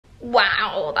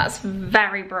Wow, that's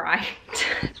very bright.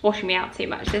 It's washing me out too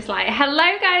much, this light.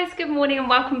 Hello guys, good morning and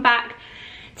welcome back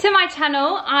to my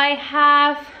channel. I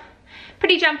have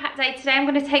pretty jam-packed day today. I'm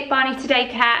going to take Barney to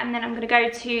daycare and then I'm going to go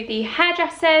to the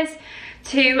hairdressers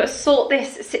to sort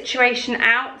this situation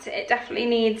out. It definitely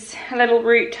needs a little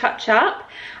root touch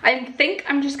up. I think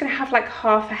I'm just going to have like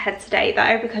half a head today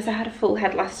though, because I had a full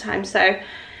head last time, so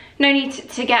no need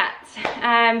to get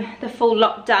the full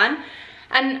lot done.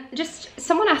 And just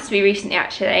someone asked me recently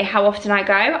actually how often I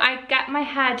go. I get my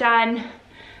hair done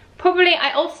probably,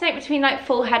 I alternate between like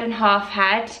full head and half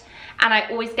head, and I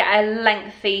always get a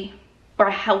lengthy or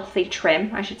a healthy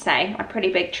trim, I should say, a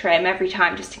pretty big trim every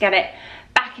time just to get it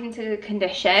back into the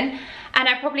condition. And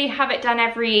I probably have it done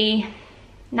every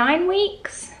 9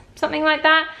 weeks, something like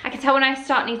that. I can tell when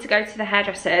I need to go to the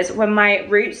hairdressers when my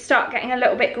roots start getting a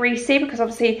little bit greasy, because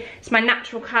obviously it's my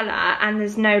natural colour and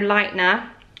there's no lightener,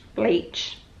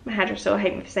 bleach. My hairdresser will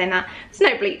hate me for saying that. There's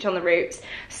no bleach on the roots.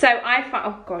 So I find,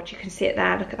 oh god, you can see it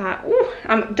there, look at that. Ooh,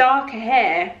 I'm darker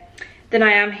here than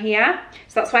I am here.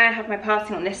 So that's why I have my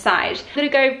parting on this side. I'm gonna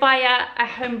go via a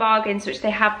Home Bargains, which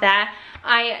they have there.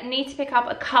 I need to pick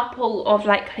up a couple of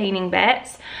like cleaning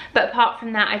bits, but apart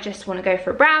from that I just want to go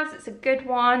for a browse. It's a good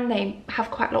one. They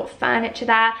have quite a lot of furniture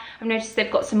there. I've noticed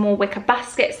they've got some more wicker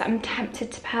baskets that I'm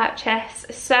tempted to purchase.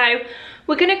 So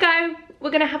we're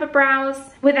gonna have a browse.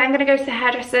 We're then gonna go to the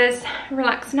hairdressers,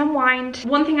 relax and unwind.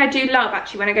 One thing I do love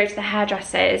actually when I go to the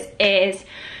hairdressers is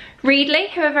Readly,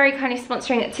 who are very kindly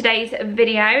sponsoring today's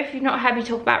video. If you've not heard me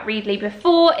talk about Readly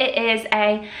before, it is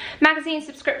a magazine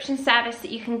subscription service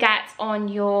that you can get on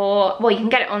your, well, you can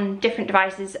get it on different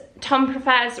devices. Tom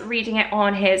prefers reading it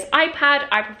on his iPad,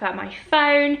 I prefer my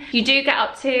phone. You do get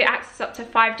access up to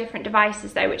 5 different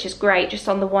devices though, which is great, just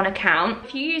on the one account.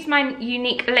 If you use my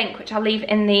unique link, which I'll leave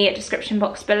in the description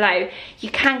box below,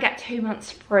 you can get 2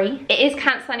 months free. It is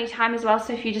cancel anytime as well,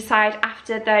 so if you decide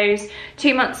after those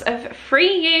 2 months of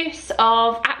free use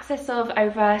of access of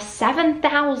over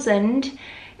 7,000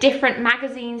 different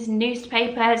magazines,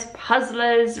 newspapers,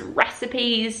 puzzlers,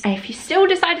 recipes, and if you still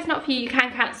decide it's not for you, you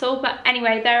can cancel. But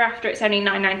anyway, thereafter it's only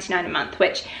 $9.99 a month,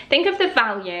 which, think of the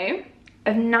value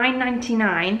of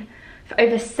 $9.99 for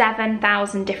over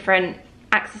 7,000 different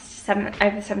access to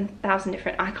over 7,000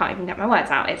 different, I can't even get my words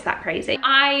out, it's that crazy.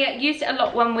 I used it a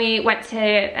lot when we went to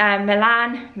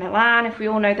Milan, if we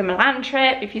all know the Milan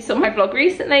trip. If you saw my vlog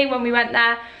recently when we went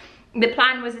there, the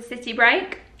plan was a city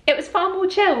break. It was far more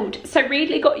chilled, so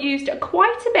Readly got used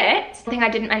quite a bit. I think I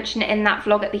didn't mention it in that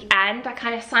vlog at the end. I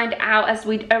kind of signed it out as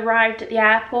we'd arrived at the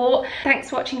airport.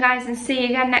 Thanks for watching guys, and see you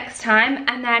again next time.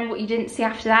 And then what you didn't see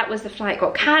after that was the flight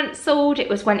got cancelled. It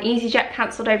was when EasyJet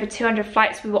cancelled over 200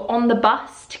 flights. We were on the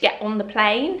bus to get on the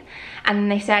plane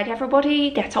and they said, everybody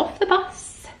get off the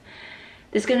bus,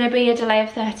 there's going to be a delay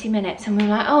of 30 minutes. And we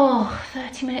were like, oh,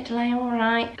 30-minute delay, all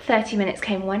right. 30 minutes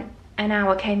came and went, an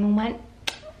hour came and went.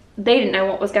 They didn't know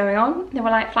what was going on. They were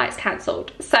like, flight's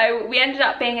cancelled. So we ended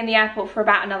up being in the airport for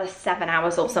about another 7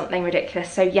 hours or something ridiculous.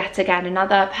 So yet again,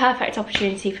 another perfect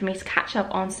opportunity for me to catch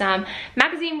up on some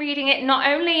magazine reading. It not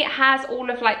only has all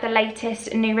of like the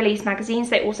latest new release magazines,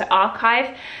 they also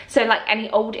archive. So like any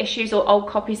old issues or old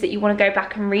copies that you want to go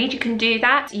back and read, you can do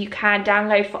that. You can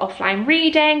download for offline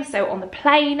reading. So on the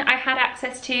plane, I had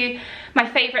access to my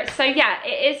favorites. So yeah,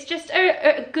 it is just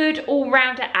a good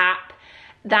all-rounder app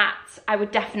that I would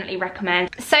definitely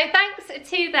recommend. So thanks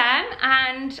to them,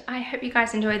 and I hope you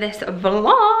guys enjoy this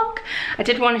vlog. I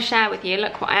did want to share with you,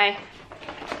 look what I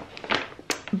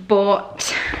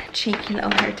bought. Cheeky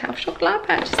little hotel chocolate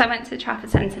purchase. I went to the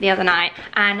Trafford Centre the other night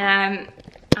and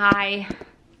I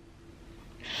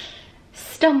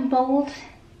stumbled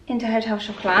into Hotel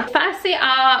Chocolat. Firstly,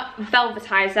 our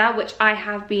velvetizer, which I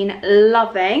have been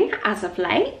loving as of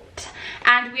late.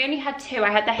 And we only had 2.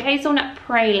 I had the hazelnut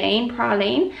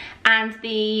praline and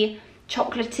the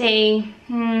chocolatey,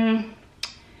 I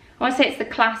want to say it's the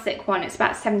classic one. It's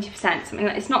about 70%, something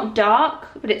like, it's not dark,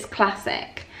 but it's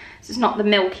classic. So it's not the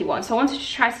milky one. So I wanted to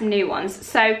try some new ones.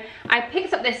 So I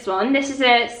picked up this one. This is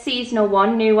a seasonal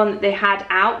one, new one that they had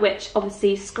out, which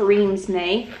obviously screams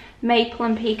me maple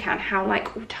and pecan. How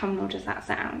like autumnal does that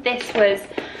sound? This was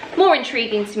more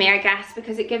intriguing to me, I guess,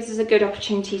 because it gives us a good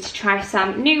opportunity to try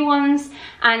some new ones.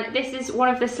 And this is one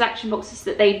of the selection boxes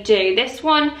that they do. This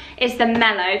one is the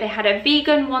mellow. They had a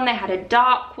vegan one, they had a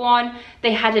dark one,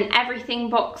 they had an everything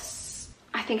box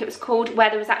I think it was called, where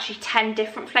there was actually 10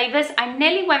 different flavours. I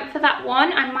nearly went for that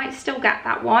one. I might still get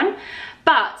that one.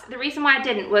 But the reason why I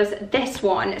didn't was this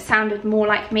one sounded more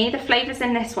like me. The flavours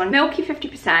in this one: milky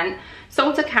 50%,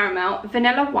 salted caramel,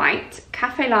 vanilla white,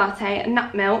 cafe latte,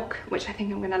 nut milk, which I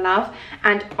think I'm gonna love,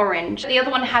 and orange. The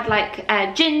other one had like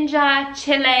ginger,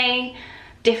 chili,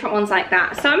 different ones like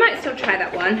that. So I might still try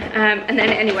that one. And then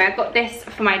anyway, I got this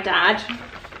for my dad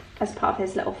as part of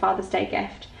his little Father's Day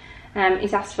gift.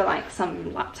 He's asked for like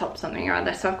some laptop something or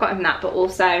other, so I've got him that, but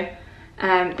also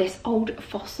this Old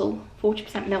Fossil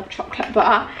 40% milk chocolate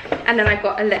bar. And then I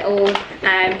got a little,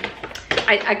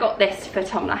 I got this for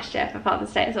Tom last year for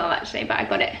Father's Day as well actually, but I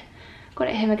got it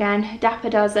him again. Dapper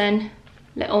Dozen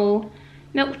little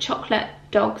milk chocolate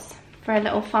dogs for a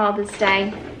little Father's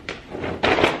Day,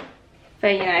 for,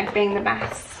 you know, being the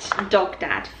best dog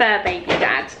dad, fur baby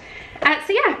dad.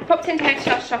 So yeah, popped into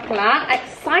Hotel Chocolat.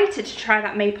 Excited to try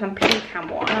that maple and pecan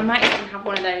one. I might even have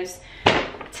one of those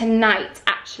tonight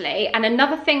actually. And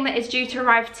another thing that is due to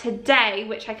arrive today,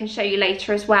 which I can show you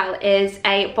later as well, is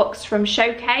a box from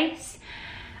Showcase.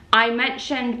 I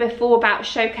mentioned before about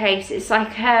Showcase. It's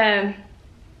like a,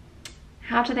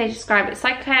 how do they describe it? It's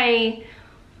like a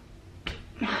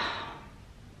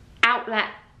outlet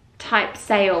type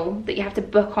sale that you have to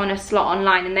book on a slot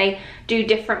online, and they do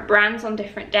different brands on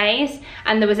different days.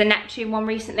 And there was a Neptune one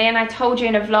recently, and I told you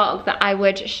in a vlog that I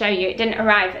would show you. It didn't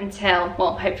arrive until,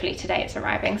 well, hopefully today it's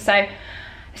arriving. So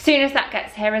as soon as that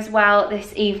gets here as well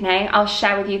this evening, I'll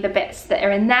share with you the bits that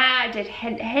are in there. I did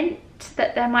hint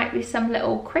that there might be some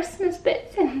little Christmas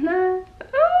bits in there.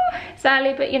 Oh, it's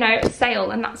early, but you know, it's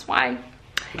sale, and that's why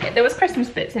there was Christmas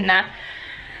bits in there.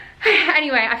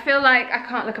 Anyway, I feel like I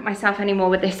can't look at myself anymore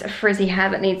with this frizzy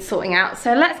hair that needs sorting out.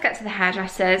 So let's get to the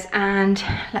hairdressers and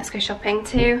let's go shopping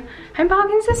to Home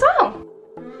Bargains as well.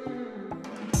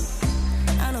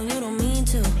 I know you don't mean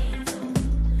to,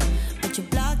 but you're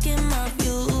blocking my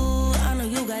view. I know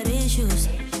you got issues,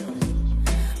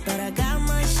 but I got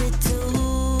my shit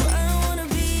too. I don't wanna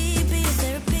be your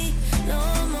therapy no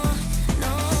more,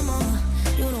 no more.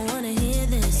 You don't wanna hear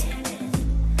this,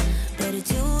 but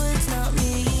it's you, it's not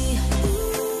me.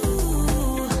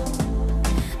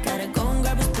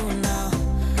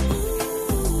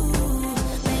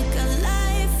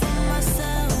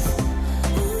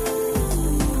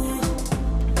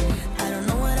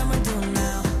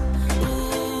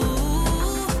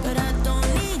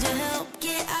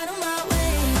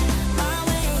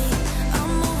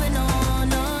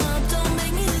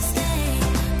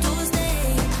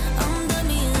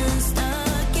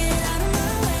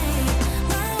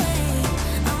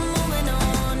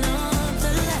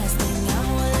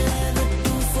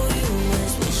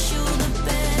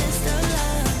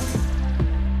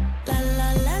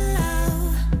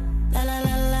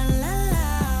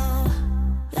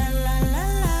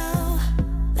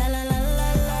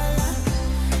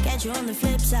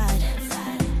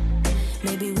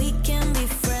 Maybe we can be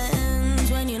friends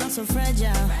when you're not so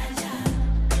fragile,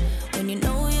 when you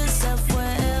know yourself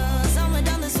well. Somewhere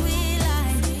down the sweet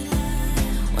line,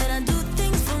 when I do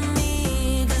things for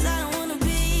me, cause I don't wanna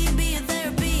be your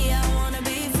therapy, I wanna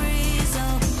be free. So,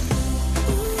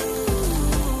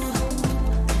 ooh,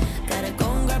 gotta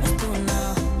go and grab a spoon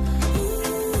now. Ooh,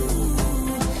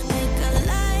 make a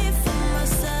life for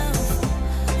myself.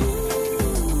 Ooh,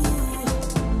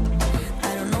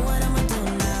 I don't know what I'ma do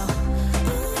now.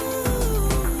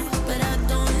 But I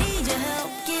don't need your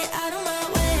help. Get out of my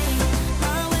way,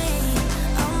 my way.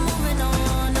 I'm moving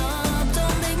on up.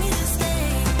 Don't make me just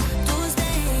stay,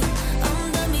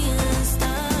 I'm done being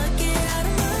stuck. Get out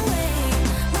of my way,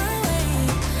 my way.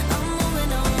 I'm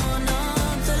moving on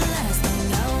up. The last thing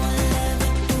I will ever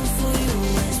do for you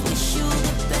is wish you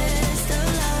the best of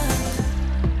luck.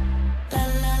 La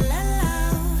la la la,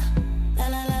 la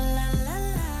la la la la.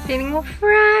 Feeling more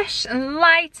fresh and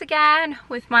light again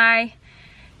with my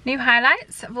new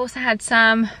highlights. I've also had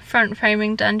some front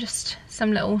framing done, just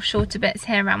some little shorter bits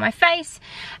here around my face.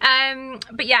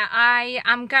 But yeah, I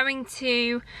am going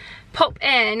to pop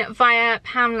in via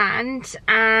Poundland,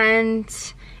 and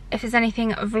if there's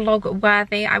anything vlog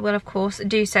worthy, I will of course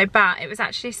do so. But it was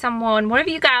actually one of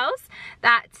you girls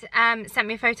that sent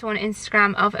me a photo on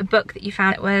Instagram of a book that you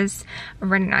found. It was a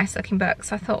really nice looking book,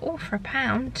 so I thought, oh, for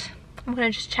 £1, I'm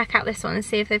gonna just check out this one and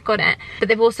see if they've got it. But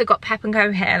they've also got Pep and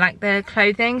Go here, like the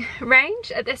clothing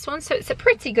range at this one, so it's a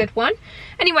pretty good one.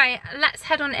 Anyway, let's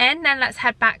head on in, then let's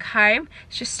head back home.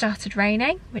 It's just started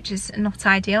raining, which is not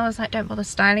ideal. I was like, don't bother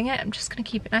styling it. I'm just gonna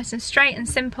keep it nice and straight and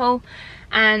simple,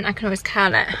 and I can always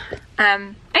curl it.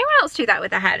 Anyone else do that with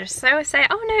their hair? Just always say,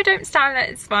 oh no, don't style it,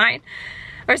 it's fine.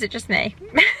 Or is it just me?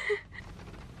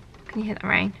 Can you hear the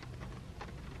rain?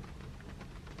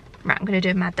 Right, I'm gonna do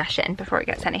a mad dash in before it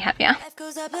gets any heavier. Life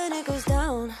goes up and it goes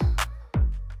down.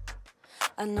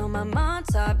 I know my mom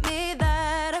taught me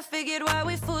that. I figured why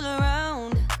we fool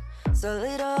around so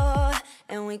little,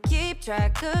 and we keep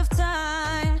track of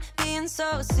time, being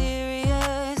so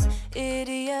serious.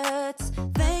 Idiots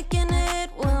thinking it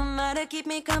will matter, keep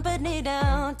me company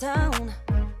downtown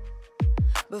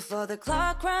before the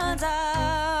clock runs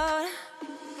out.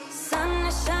 Sun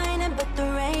is shining, but the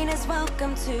rain is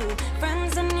welcome too.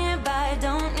 Friends are nearby,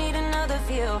 don't need another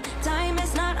view. Time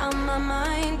is not on my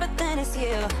mind, but then it's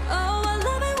here. Oh, I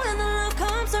love it when the love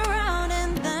comes around,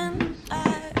 and then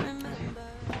I remember.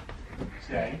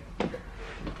 Stay.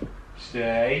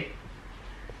 Stay.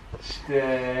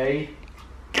 Stay.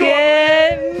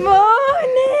 Good morning!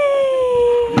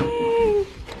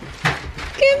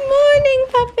 Good morning,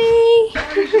 puppy!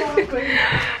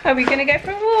 Are we gonna go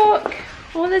for a walk?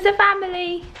 All as a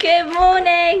family. Good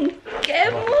morning!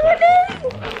 Good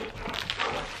morning!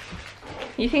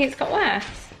 You think it's got worse?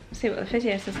 Let's see what the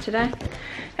physio says today.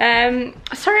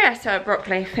 Sorry I so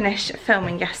abruptly finished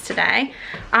filming yesterday.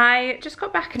 I just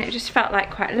got back and it just felt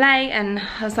like quite late, and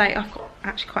I was like, I've got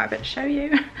actually quite a bit to show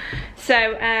you. So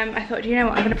I thought, you know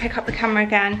what, I'm gonna pick up the camera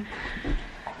again.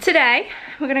 Today,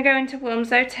 we're gonna go into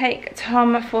Wilmslow, take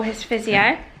Tom for his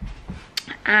physio,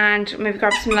 and maybe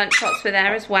grab some lunch shots for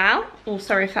there as well. Oh,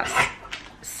 sorry if that's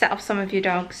set off some of your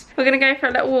dogs. We're gonna go for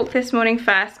a little walk this morning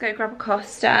first, go grab a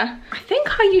Costa. I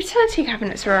think our utility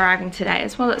cabinets are arriving today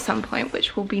as well at some point,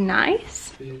 which will be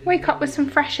nice. Wake up with some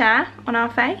fresh air on our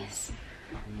face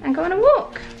and go on a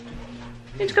walk.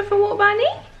 Need to go for a walk, Barney?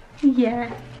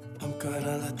 Yeah. I'm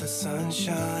gonna let the sun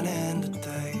shine in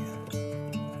today.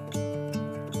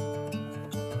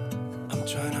 I'm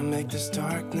trying to make this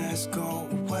darkness go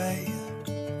away.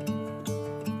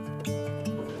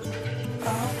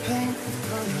 I'll paint with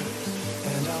colors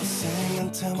and I'll sing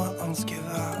until my lungs give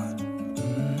out.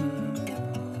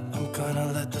 I'm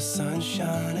gonna let the sun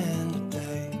shine in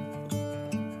today.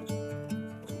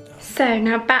 So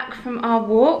now back from our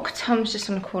walk. Tom's just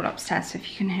on a call upstairs, so if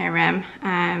you can hear him.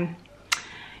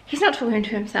 He's not talking to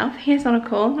himself, he is on a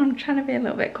call. I'm trying to be a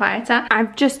little bit quieter.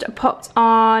 I've just popped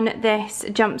on this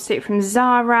jumpsuit from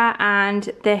Zara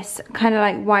and this kind of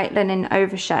like white linen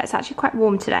overshirt. It's actually quite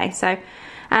warm today, so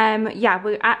yeah,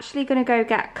 we're actually gonna go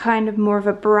get kind of more of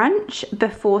a brunch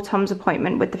before Tom's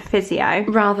appointment with the physio,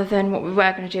 rather than what we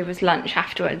were gonna do was lunch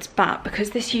afterwards. But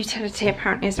because this utility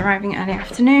apparently is arriving early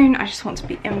afternoon, I just want to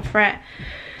be in for it.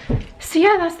 So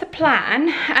yeah, that's the plan.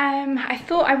 I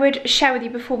thought I would share with you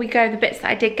before we go the bits that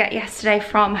I did get yesterday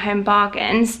from Home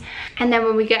Bargains, and then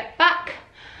when we get back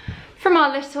from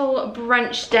our little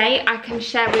brunch date, I can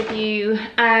share with you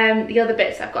the other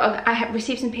bits I've got. I have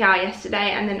received some PR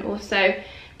yesterday, and then also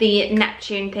the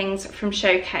Neptune things from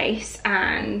Showcase,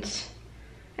 and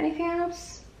anything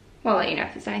else? Well, I'll let you know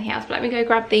if there's anything else, but let me go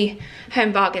grab the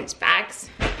Home Bargains bags.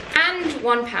 And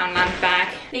one Poundland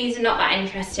bag. These are not that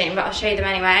interesting, but I'll show you them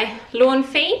anyway. Lawn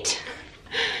feed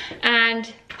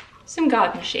and some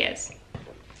garden shears.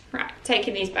 Right,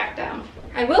 taking these back down.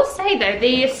 I will say though,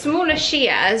 the smaller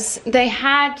shears, they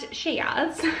had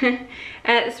shears,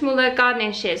 the smaller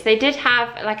gardening shears, they did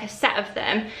have like a set of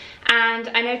them, and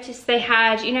I noticed they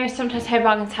had, you know, sometimes Home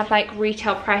Bargains have like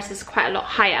retail prices quite a lot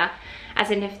higher,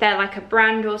 as in if they're like a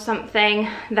brand or something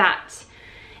that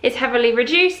is heavily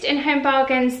reduced in Home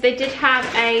Bargains. They did have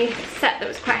a set that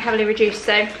was quite heavily reduced,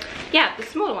 so yeah, the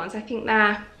smaller ones, I think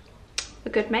they're a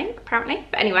good make apparently.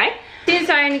 But anyway, since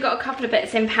I only got a couple of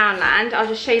bits in Poundland, I'll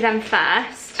just show you them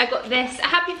first. I got this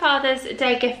Happy Father's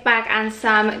Day gift bag and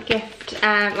some gift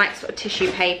like sort of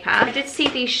tissue paper. I did see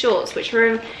these shorts which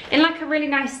were in like a really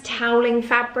nice toweling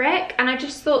fabric, and I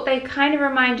just thought they kind of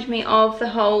reminded me of the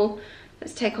whole,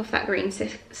 let's take off that green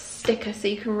sticker so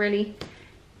you can really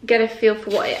get a feel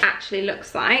for what it actually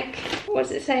looks like. What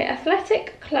does it say?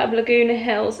 Athletic Club Laguna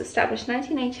Hills, established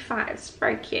 1985. It's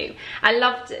very cute. I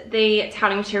loved the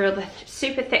toweling material, the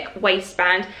super thick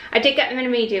waistband. I did get them in a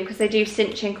medium because they do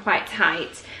cinch in quite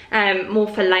tight, more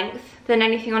for length than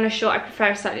anything on a short. I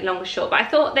prefer a slightly longer short, but I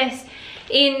thought this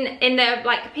in the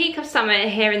like peak of summer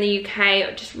here in the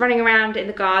UK, just running around in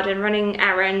the garden, running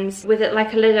errands with it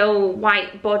like a little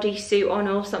white bodysuit on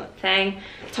or something,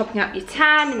 topping up your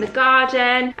tan in the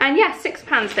garden. And yeah,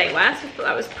 £6 they were, so I thought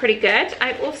that was pretty good.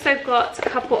 I've also got a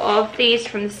couple of these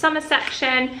from the summer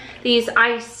section, these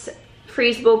ice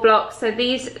freezable blocks. So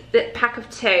these, the pack of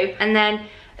 2, and then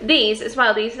these as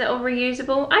well, these little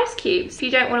reusable ice cubes. If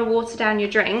you don't want to water down your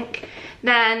drink,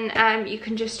 then you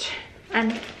can just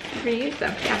reuse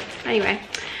them. Yeah, anyway,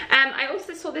 I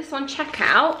also saw this on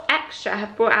checkout. Extra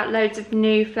have brought out loads of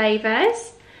new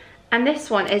flavors, and this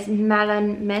one is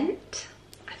melon mint.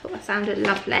 I thought that sounded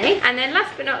lovely. And then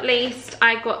last but not least,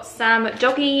 I got some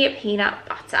doggy peanut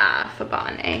butter for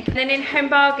Barney. And then in Home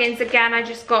Bargains, again, I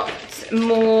just got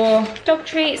more dog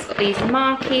treats. Got these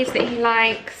Markies that he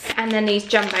likes. And then these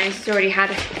Jumbos, he's already had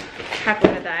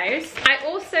one of those. I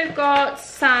also got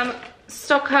some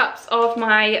stock ups of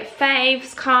my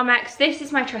faves, Carmex. This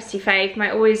is my trusty fave,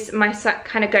 my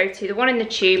kind of go-to, the one in the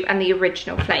tube and the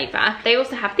original flavour. They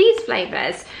also have these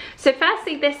flavours. So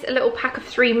firstly, this little pack of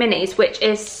 3 minis, which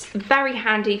is very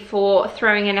handy for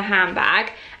throwing in a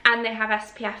handbag. And they have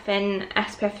SPF in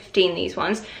SPF 15, these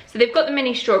ones. So they've got the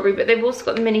mini strawberry, but they've also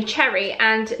got the mini cherry.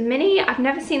 And mini, I've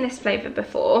never seen this flavour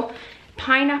before.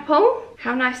 Pineapple.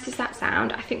 How nice does that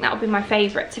sound? I think that'll be my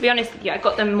favourite. To be honest with you, I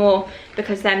got them more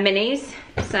because they're minis.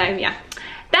 So yeah.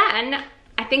 Then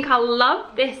I think I'll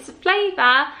love this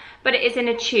flavour, but it is in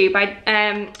a tube,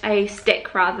 a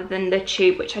stick rather than the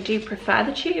tube, which I do prefer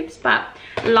the tubes, but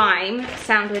lime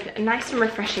sounded nice and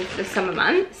refreshing for the summer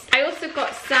months. I also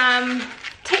got some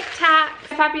Tic Tac.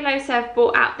 Fabuloso have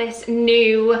brought out this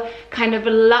new kind of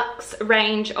luxe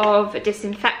range of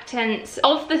disinfectants.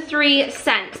 Of the 3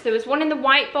 scents, there was one in the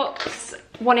white box,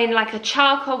 one in like a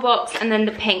charcoal box, and then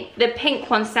the pink. The pink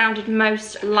one sounded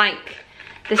most like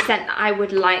the scent that I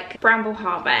would like. Bramble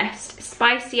Harvest,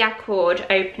 Spicy Accord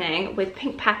opening with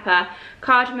pink pepper,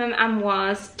 cardamom,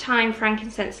 amouage, thyme,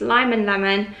 frankincense, lime and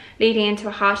lemon, leading into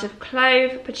a heart of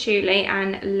clove, patchouli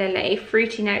and lily.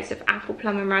 Fruity notes of apple,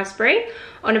 plum and raspberry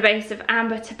on a base of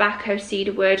amber, tobacco,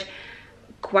 cedarwood,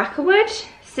 guacawood,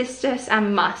 cistus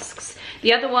and musks.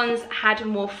 The other ones had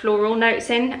more floral notes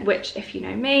in, which if you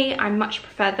know me, I much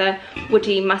prefer the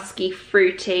woody, musky,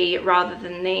 fruity rather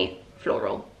than the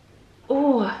floral.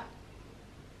 Oh,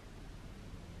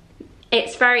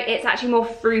 it's actually more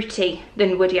fruity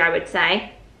than woody, I would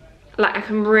say. Like I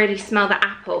can really smell the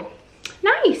apple.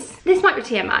 Nice. This might be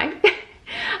TMI.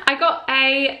 I got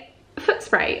a foot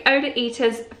spray, Odor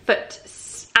Eaters foot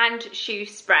and shoe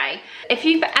spray. If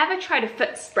you've ever tried a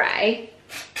foot spray,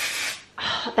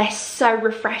 oh, they're so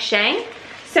refreshing.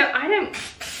 So I'm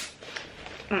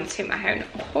gonna toot my own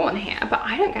horn here, but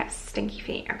I don't get stinky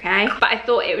feet, okay? But I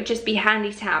thought it would just be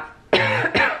handy to have.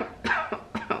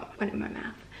 Went in my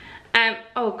mouth.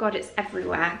 Oh god, it's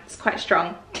everywhere. It's quite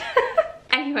strong.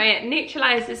 Anyway, it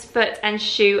neutralizes foot and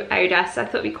shoe odor, so I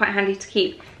thought it'd be quite handy to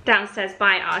keep downstairs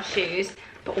by our shoes,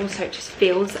 but also it just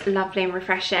feels lovely and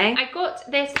refreshing. I got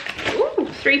this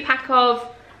 3-pack of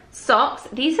socks.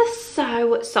 These are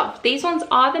so soft. These ones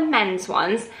are the men's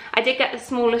ones. I did get the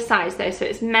smaller size though, so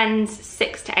it's men's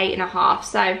 6 to 8.5,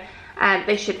 so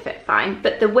they should fit fine.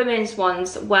 But the women's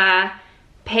ones were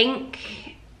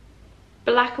pink,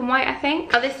 black and white, I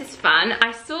think. Oh, this is fun.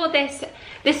 I saw this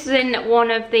was in one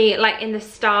of the, like in the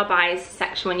Star Buys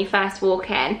section when you first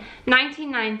walk in.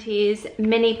 1990s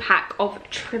mini pack of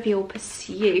Trivial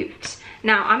Pursuit.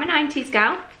 Now, I'm a 90s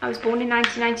gal. I was born in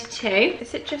 1992.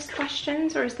 Is it just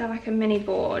questions or is there like a mini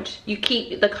board? You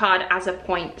keep the card as a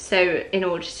point, so in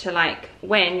order to like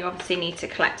win, you obviously need to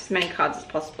collect as many cards as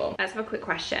possible. Let's have a quick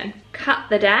question. Cut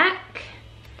the deck.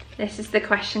 This is the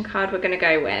question card we're gonna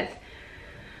go with.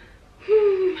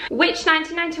 Which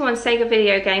 1991 Sega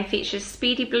video game features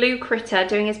speedy blue critter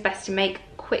doing his best to make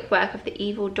quick work of the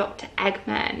evil Dr.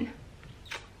 Eggman?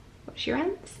 What's your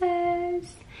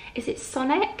answers? Is it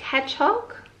Sonic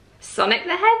Hedgehog? Sonic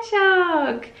the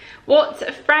Hedgehog!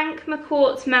 What Frank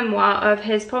McCourt's memoir of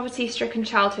his poverty-stricken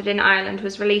childhood in Ireland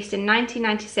was released in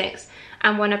 1996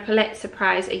 and won a Pulitzer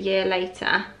Prize a year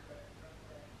later?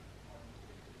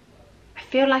 I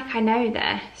feel like I know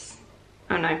this.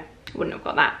 Oh no, wouldn't have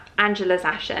got that. Angela's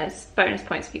Ashes. Bonus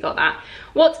points if you got that.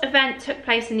 What event took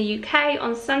place in the UK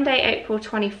on Sunday, April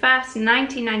 21st,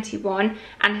 1991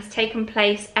 and has taken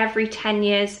place every 10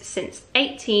 years since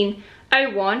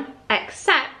 1801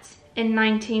 except in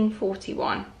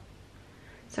 1941?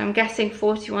 So I'm guessing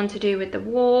 41 to do with the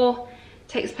war.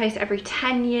 Takes place every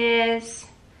 10 years.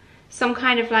 Some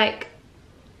kind of like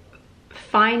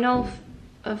final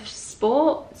of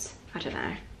sport? I don't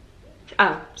know.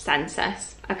 Oh,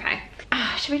 census. Okay.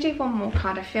 Should we do one more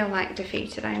card? I feel like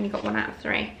defeated. I only got 1 out of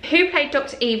 3. Who played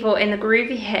Dr. Evil in the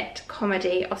groovy hit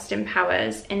comedy Austin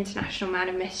Powers International Man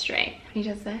of Mystery? Who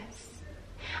does this?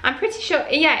 I'm pretty sure,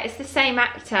 yeah, it's the same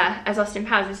actor as Austin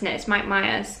Powers, isn't it? It's Mike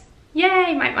Myers.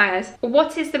 Yay, Mike Myers.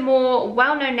 What is the more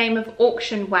well-known name of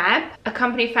Auction Web, a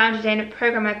company founded in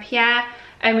programmer Pierre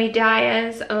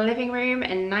Omidyar's living room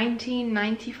in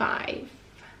 1995?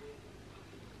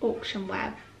 Auction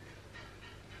Web.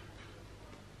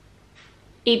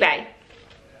 eBay.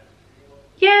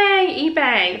 Yay,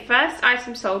 eBay. First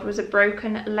item sold was a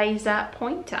broken laser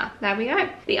pointer. There we go.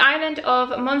 The island of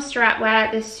Montserrat,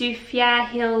 where the Soufriere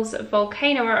Hills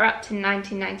volcano erupted in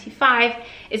 1995,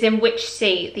 is in which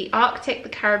sea? The Arctic, the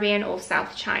Caribbean, or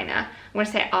South China? I'm going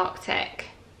to say Arctic.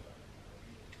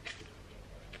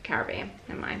 Caribbean,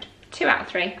 never mind. 2 out of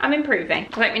 3. I'm improving.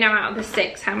 Let me know out of the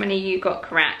 6 how many you got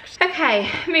correct. Okay,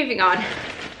 moving on.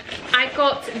 I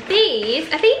got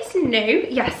these. Are these new?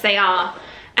 Yes, they are.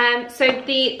 So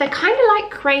they're kind of like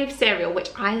Crave cereal, which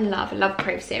I love. I love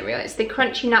Crave cereal. It's the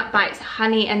Crunchy Nut Bites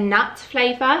honey and nut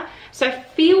flavour. So I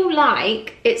feel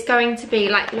like it's going to be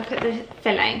like, look at the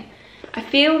filling. I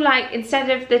feel like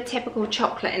instead of the typical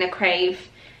chocolate in a Crave,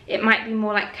 it might be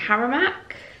more like caramel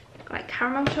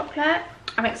chocolate.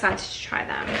 I'm excited to try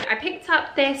them. I picked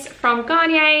up this from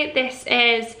Garnier. This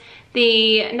is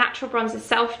the Natural Bronzer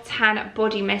Self Tan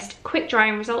Body Mist. Quick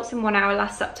drying, results in 1 hour,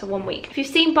 lasts up to 1 week. If you've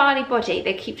seen Barley Body,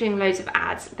 they keep doing loads of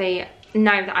ads. They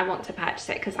know that I want to purchase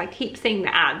it because I keep seeing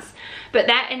the ads. But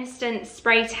their instant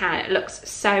spray tan looks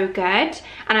so good.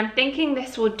 And I'm thinking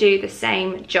this will do the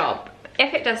same job.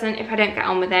 If it doesn't, if I don't get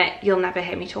on with it, you'll never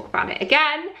hear me talk about it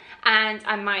again. And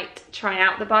I might try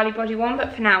out the Barley Body one,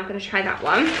 but for now I'm going to try that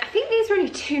one. I think these are only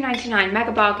 $2.99,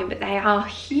 mega bargain, but they are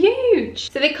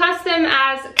huge. So they class them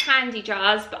as candy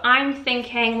jars, but I'm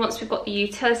thinking once we've got the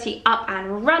utility up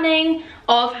and running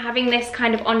of having this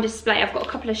kind of on display. I've got a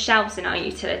couple of shelves in our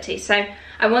utility, so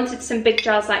I wanted some big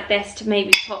jars like this to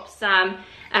maybe pop some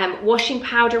washing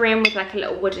powder in with like a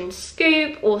little wooden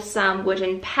scoop, or some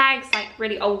wooden pegs, like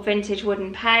really old vintage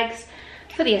wooden pegs.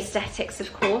 For the aesthetics,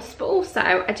 of course, but also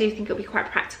I do think it'll be quite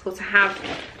practical to have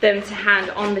them to hand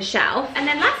on the shelf. And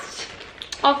then last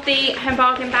of the home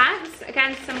bargain bags,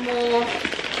 again some more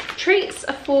treats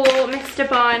for Mr.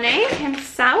 Barney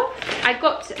himself. I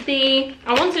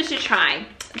wanted to try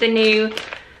the new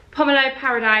Pomelo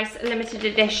Paradise limited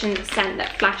edition scent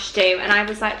that Flash do, and I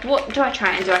was like, what do I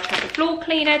try? And do I try the floor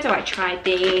cleaner? Do I try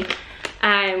the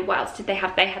what else did they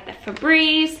have? They had the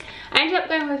Febreze. I ended up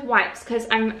going with wipes because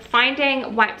I'm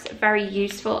finding wipes very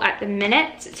useful at the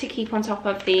minute to keep on top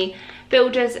of the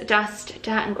builders, dust,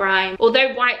 dirt and grime.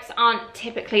 Although wipes aren't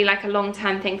typically like a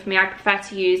long-term thing for me, I prefer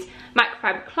to use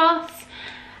microfiber cloths.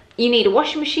 You need a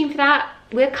washing machine for that.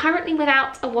 We're currently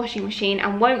without a washing machine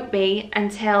and won't be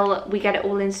until we get it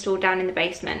all installed down in the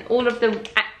basement. All of the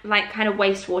like kind of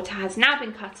wastewater has now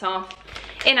been cut off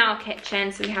in our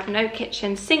kitchen, so we have no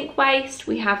kitchen sink waste,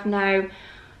 we have no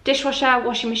dishwasher,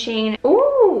 washing machine.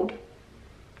 Ooh,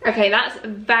 okay, that's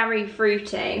very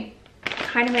fruity.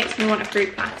 Kind of makes me want a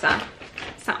fruit platter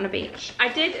sat on a beach. I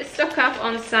did stock up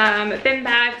on some bin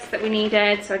bags that we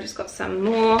needed, so I just got some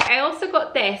more. I also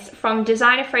got this from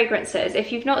Designer Fragrances.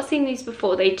 If you've not seen these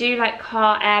before, they do like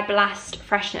car air blast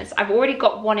freshness. I've already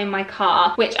got one in my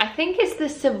car, which I think is the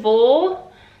Savour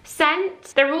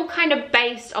scent. They're all kind of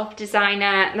based off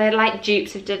designer, they're like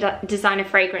dupes of Designer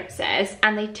Fragrances,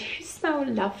 and they do smell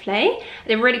lovely.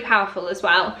 They're really powerful as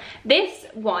well. This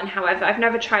one, however, I've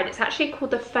never tried. It's actually called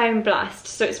the Foam Blast,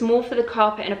 so it's more for the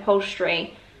carpet and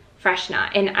upholstery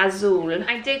freshener in Azul.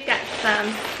 I did get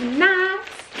some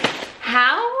snacks.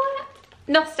 How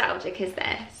nostalgic is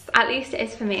this? At least it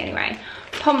is for me anyway.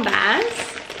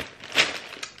 Poundland.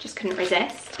 Just couldn't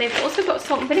resist. They've also got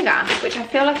salt and vinegar, which I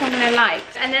feel like I'm gonna like.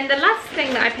 And then the last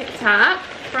thing that I picked up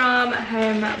from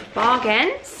Home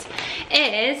Bargains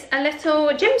is a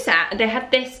little gym set. They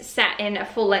had this set in a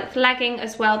full length legging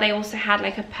as well. They also had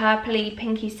like a purpley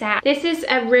pinky set. This is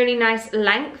a really nice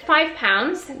length,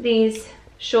 £5 these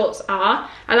shorts are.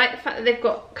 I like the fact that they've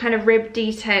got kind of rib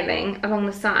detailing along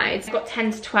the sides. They've got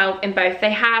 10 to 12 in both.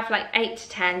 They have like 8 to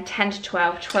 10, 10 to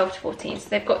 12, 12 to 14. So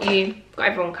they've got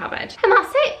everyone covered. And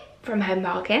that's it from Home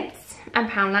Bargains and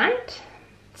Poundland.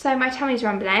 So my tummy's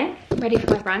rumbling, ready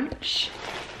for my brunch.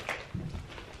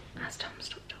 As Tom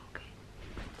stopped talking.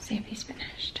 See if he's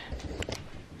finished.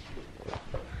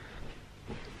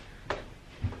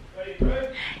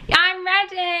 I'm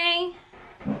ready.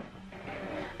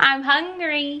 I'm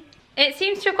hungry. It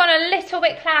seems to have gone a little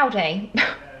bit cloudy.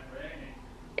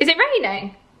 Is it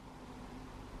raining?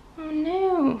 Oh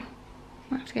no.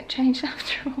 We'll have to get changed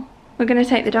after all. We're gonna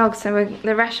take the dogs, so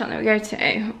the restaurant that we go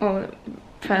to, or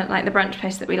for like the brunch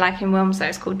place that we like in Wilmslow,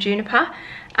 is called Juniper,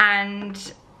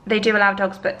 and they do allow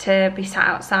dogs but to be sat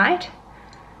outside.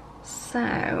 So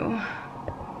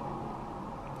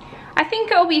I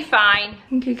think it'll be fine.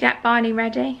 We could get Barney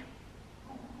ready.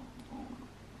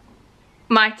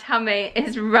 My tummy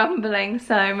is rumbling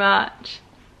so much.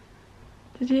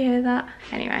 Did you hear that?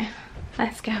 Anyway,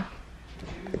 let's go.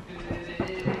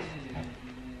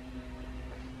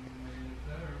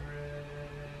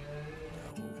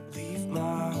 Leave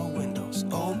my windows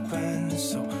open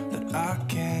so that I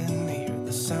can hear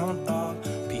the sound of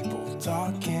people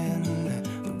talking and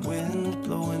the wind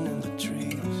blowing in the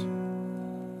trees.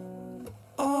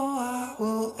 Oh, I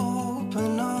will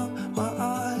open up my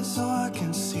eyes so I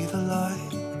can see the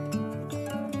light.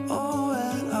 Oh,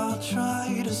 and I'll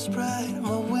try to spread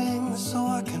my wings so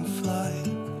I can fly.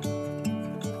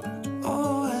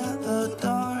 Oh, and the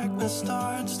darkness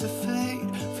starts to fade.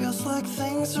 Feels like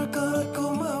things are gonna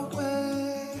go my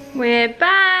way. We're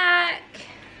back.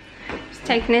 Just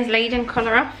taking his lead-in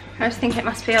collar off. I was thinking it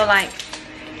must feel like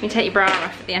you take your bra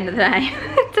off at the end of the day.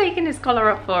 Taking his collar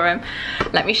off for him.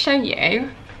 Let me show you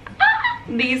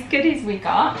these goodies we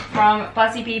got from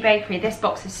Buzzy Bee Bakery. This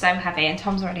box is so heavy, and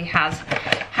Tom's already has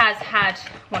had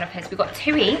one of his. We got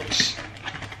 2 each.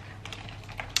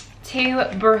 2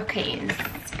 brookies.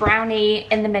 Brownie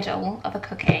in the middle of a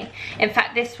cookie. In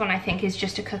fact, this one I think is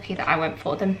just a cookie that I went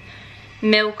for. The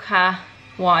Milka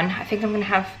one. I think I'm gonna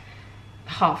have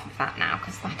half of that now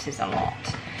because that is a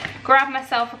lot. Grab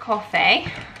myself a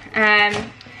coffee. And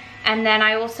then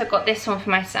I also got this one for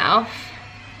myself.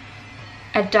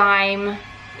 A dime.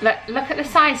 Look at the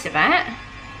size of it.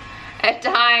 A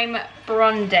dime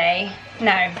Brondy.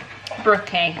 No,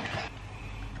 brookie.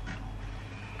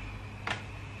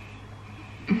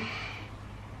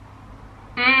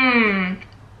 Mmm.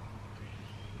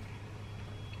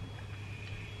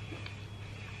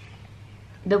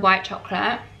 The white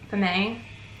chocolate, for me,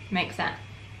 makes it.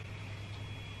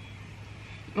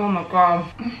 Oh my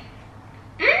god.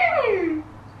 Mmm.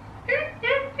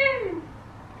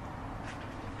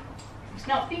 It's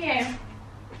not for you.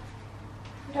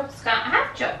 Dogs can't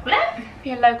have chocolate. If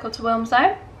you're local to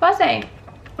Wilmslow, Buzzy.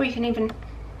 Or you can even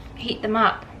heat them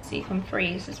up so you can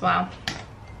freeze as well.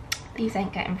 These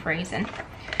ain't getting freezing.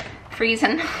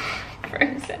 Freezing.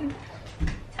 Frozen.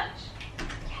 Touch.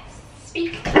 Yes.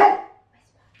 Speak. Whisper.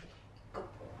 Good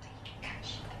boy.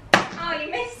 Catch. Oh,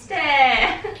 you missed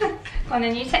it. Go on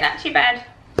then, you take that to your bed.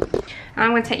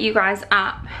 I'm going to take you guys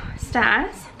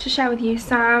upstairs to share with you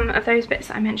some of those bits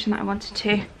that I mentioned that I wanted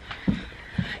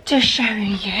to show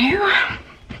you.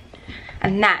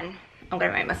 And then I'm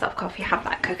going to make myself coffee, have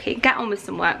that cookie, get on with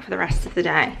some work for the rest of the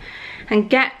day, and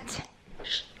get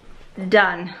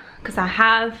done, because I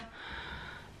have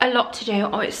a lot to do.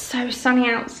 Oh, it's so sunny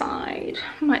outside.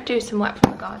 I might do some work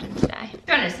from the garden today. To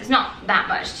be honest, there's not that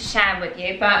much to share with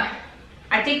you, but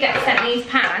I did get sent these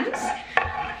pans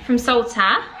from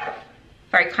Salter.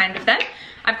 Very kind of them.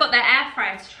 I've got their air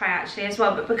fryer to try actually as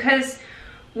well, but because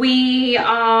we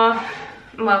are,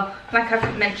 well, like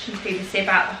I've mentioned previously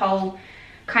about the whole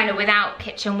kind of without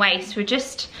kitchen waste, we're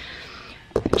just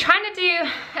trying to do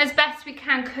as best we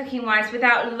can cooking wise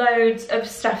without loads of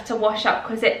stuff to wash up,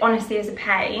 because it honestly is a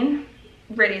pain.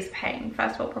 Really is a pain,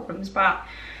 first world problems, but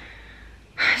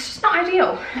it's just not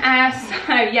ideal.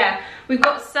 So yeah, we've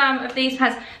got some of these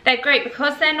pans. They're great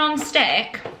because they're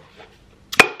non-stick,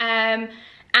 and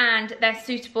they're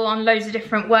suitable on loads of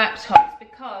different worktops,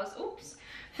 because, oops,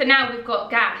 for now we've got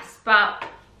gas, but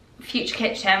future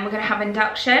kitchen we're going to have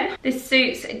induction. This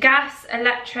suits gas,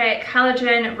 electric,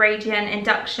 halogen, radiant,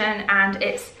 induction, and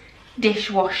it's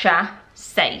dishwasher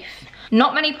safe.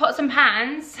 Not many pots and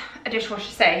pans are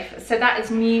dishwasher safe, so that is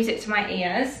music to my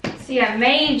ears. So yeah,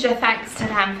 major thanks to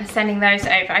them for sending those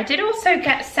over. I did also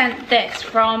get sent this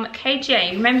from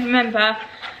KGA. Remember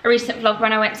a recent vlog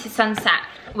when I went to Sunset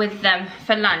with them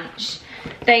for lunch?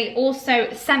 They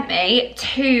also sent me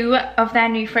 2 of their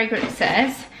new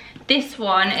fragrances. This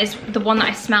one is the one that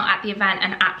I smelled at the event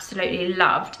and absolutely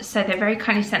loved. So they very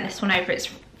kindly sent this one over. It's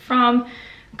from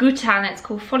Goutal and it's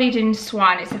called Folie d'une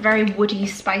Swan. It's a very woody,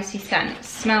 spicy scent.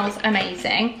 Smells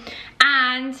amazing.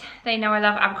 And they know I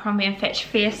love Abercrombie & Fitch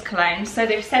Fierce Cologne. So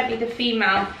they've sent me the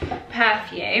female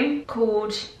perfume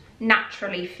called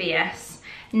Naturally Fierce.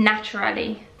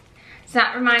 Naturally. So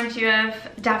that reminds you of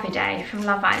Davide from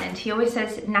Love Island. He always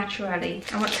says naturally.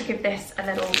 I want to give this a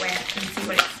little whiff and see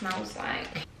what it smells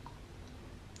like.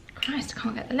 Christ, I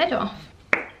can't get the lid off.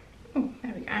 Oh,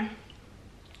 there we go.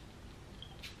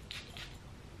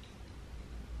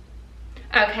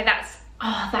 Okay, that's,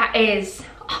 oh, that is,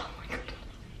 oh my god,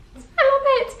 I love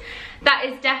it. That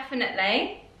is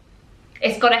definitely,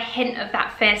 it's got a hint of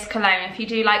that Fierce Cologne. If you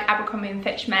do like Abercrombie &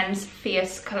 Fitch men's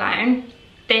Fierce Cologne,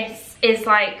 this is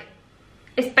like,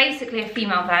 it's basically a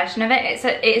female version of it.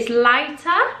 It's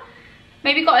lighter,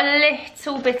 maybe got a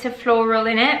little bit of floral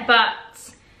in it, but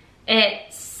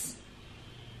it's,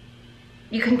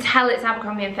 you can tell it's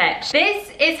Abercrombie & Fitch.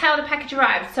 This is how the package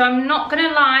arrived, so I'm not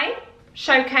gonna lie,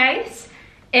 showcase.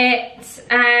 It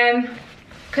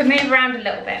could move around a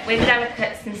little bit with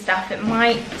delicates and stuff. It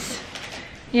might,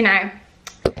 you know,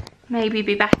 maybe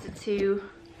be better to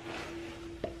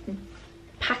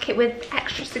pack it with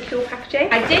extra secure packaging.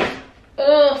 I did,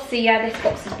 oh, see, yeah, this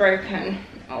box is broken.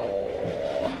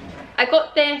 Oh. I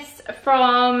got this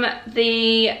from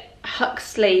the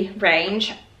Huxley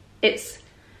range. It's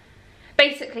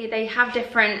basically, they have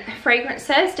different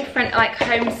fragrances, different like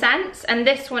home scents, and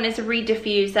this one is a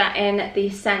rediffuser in the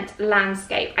scent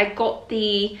Landscape. I got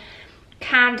the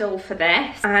candle for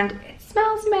this and it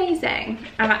smells amazing.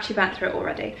 I've actually burnt through it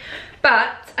already,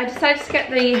 but I decided to get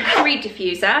the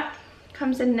rediffuser.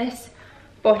 Comes in this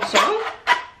bottle.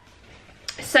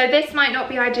 So this might not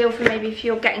be ideal for maybe if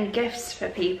you're getting gifts for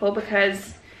people,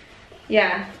 because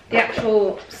yeah, the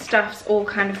actual stuff's all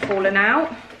kind of fallen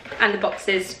out and the box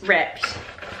is ripped,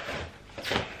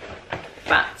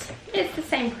 but it's the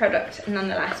same product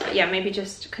nonetheless. But yeah, maybe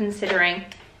just considering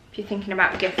if you're thinking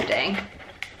about gifting,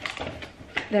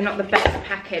 they're not the best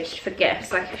packaged for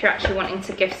gifts. Like if you're actually wanting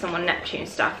to gift someone Neptune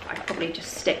stuff, I'd probably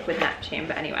just stick with Neptune,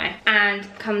 but anyway. And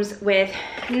comes with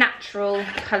natural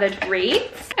coloured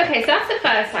reeds. Okay, so that's the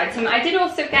first item. I did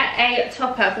also get a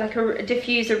top up, like a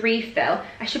diffuser refill.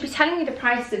 I should be telling you the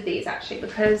price of these actually,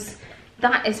 because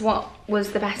that is what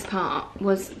was the best part,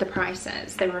 was the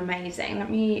prices. They were amazing. Let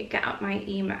me get up my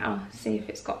email, see if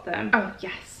it's got them. Oh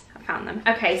yes, I found them.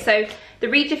 Okay, so the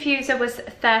reed diffuser was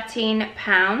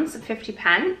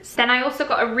 £13.50. Then I also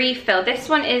got a refill. This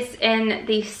one is in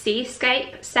the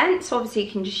Seascape scent, so obviously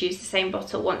you can just use the same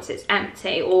bottle once it's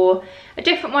empty, or a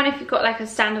different one if you've got like a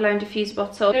standalone diffuser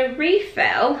bottle. The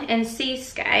refill in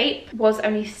Seascape was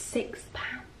only £6.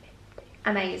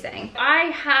 Amazing.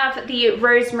 I have the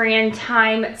rosemary and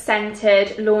thyme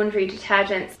scented laundry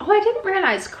detergents. Oh, I didn't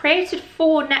realise, created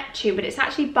for Neptune, but it's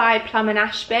actually by Plum and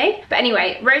Ashby. But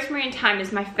anyway, rosemary and thyme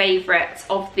is my favourite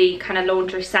of the kind of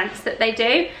laundry scents that they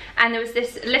do. And there was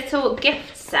this little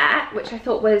gift set, which I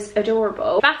thought was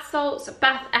adorable. Bath salts,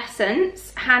 bath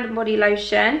essence, hand and body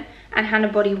lotion, and hand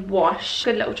and body wash.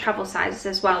 Good little travel sizes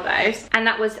as well, those. And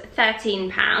that was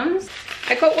 £13.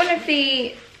 I got one of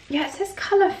the, yeah, it says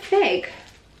colour fig.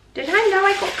 Did I know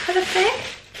I got colour fig?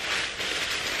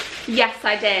 Yes,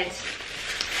 I did.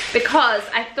 Because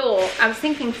I was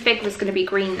thinking fig was going to be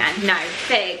green then. No,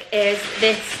 fig is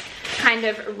this kind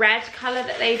of red colour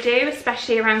that they do,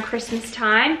 especially around Christmas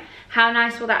time. How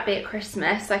nice will that be at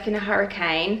Christmas, like in a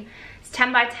hurricane? It's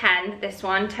 10 by 10, this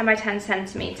one, 10 by 10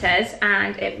 centimetres,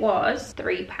 and it was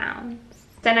 £3.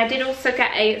 Then I did also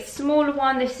get a smaller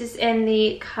one. This is in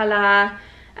the colour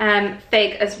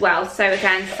fig as well, so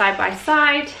again, side by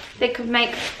side. They could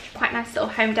make quite nice little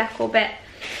home decor bit,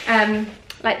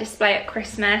 like display at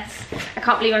Christmas. I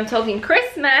can't believe I'm talking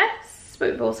Christmas,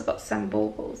 but we've also got some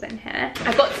baubles in here.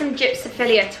 I got some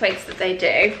gypsophilia twigs that they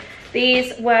do.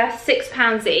 These were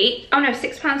 £6 each. Oh no,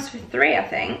 £6 for 3, I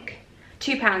think.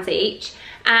 £2 each.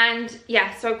 And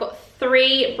yeah, so I've got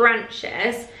 3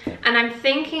 branches, and I'm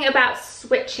thinking about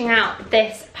switching out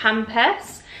this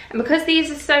pampas. And because these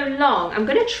are so long, I'm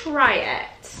gonna try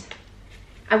it.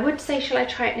 I would say, shall I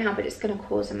try it now? But it's gonna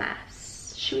cause a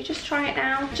mess. Should we just try it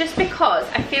now? Just because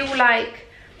I feel like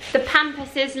the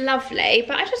pampas is lovely,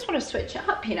 but I just want to switch it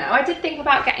up, you know. I did think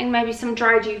about getting maybe some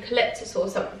dried eucalyptus or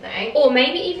something, or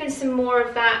maybe even some more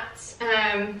of that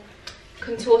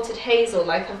contorted hazel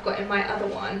like I've got in my other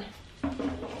one.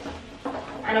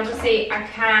 And obviously I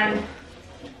can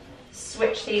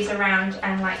switch these around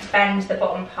and like bend the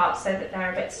bottom part so that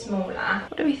they're a bit smaller.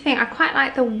 What do we think? I quite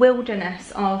like the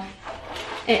wilderness of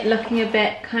it looking a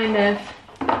bit kind of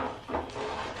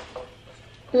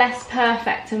less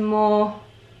perfect and more,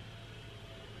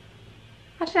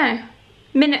 I don't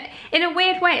know, in a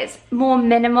weird way it's more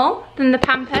minimal than the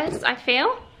pampas, I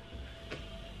feel.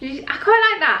 I quite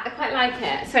like that, I quite like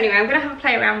it. So anyway, I'm gonna have a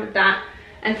play around with that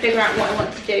and figure out what I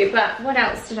want to do. But what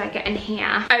else did I get in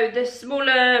here? Oh, the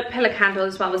smaller pillar candle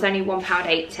as well was only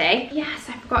 £1.80. Yes,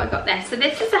 I forgot I got this. So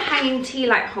this is a hanging tea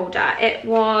light holder. It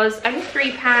was only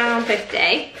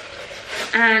 £3.50,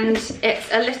 and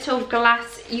it's a little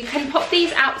glass. You can pop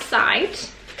these outside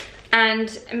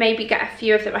and maybe get a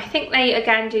few of them. I think they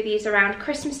again do these around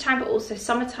Christmas time, but also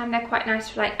summertime. They're quite nice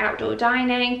for like outdoor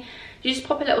dining. You just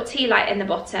pop a little tea light in the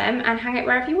bottom and hang it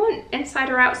wherever you want, inside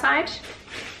or outside.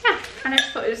 Yeah, and I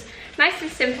just thought it was nice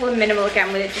and simple and minimal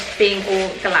again, with it just being all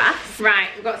glass. Right,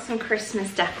 we've got some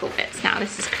Christmas decor bits now.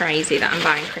 This is crazy that I'm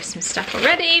buying Christmas stuff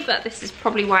already, but this is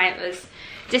probably why it was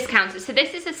discounted. So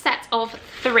this is a set of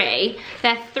 3.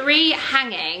 They're 3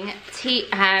 hanging tea,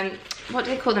 what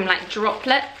do they call them, like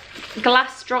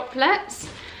glass droplets,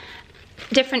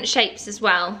 different shapes as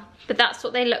well. But that's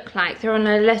what they look like. They're on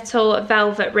a little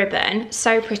velvet ribbon.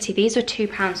 So pretty. These were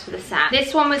 £2 for the set.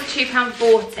 This one was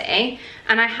 £2.40,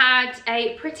 and I had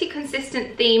a pretty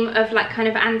consistent theme of like kind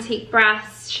of antique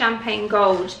brass, champagne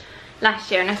gold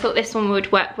last year, and I thought this one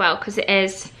would work well because it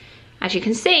is, as you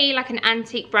can see, like an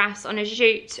antique brass on a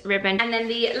jute ribbon. And then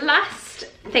the last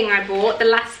thing I bought, the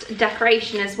last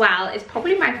decoration as well, is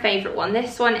probably my favourite one.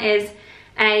 This one is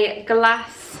a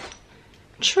glass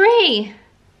tree.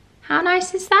 How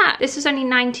nice is that? This was only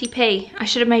 90p. I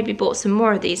should have maybe bought some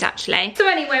more of these actually. So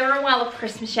anyway, we're well off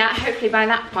Christmas yet. Hopefully by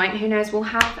that point, who knows, we'll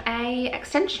have a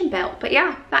extension built. But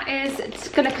yeah, that is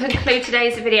going to conclude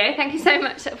today's video. Thank you so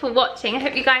much for watching. I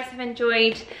hope you guys have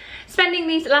enjoyed spending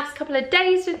these last couple of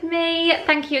days with me.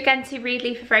 Thank you again to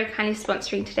Readly for very kindly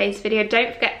sponsoring today's video.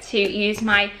 Don't forget to use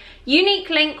my unique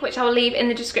link, which I'll leave in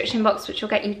the description box, which will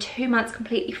get you 2 months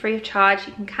completely free of charge.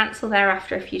 You can cancel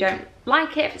thereafter if you don't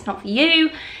like it, if it's not for you.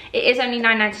 It is only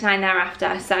 $9.99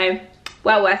 thereafter, so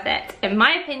well worth it in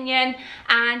my opinion.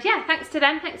 And yeah, thanks to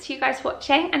them, thanks to you guys for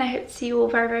watching, and I hope to see you all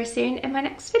very, very soon in my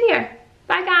next video.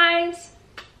 Bye guys.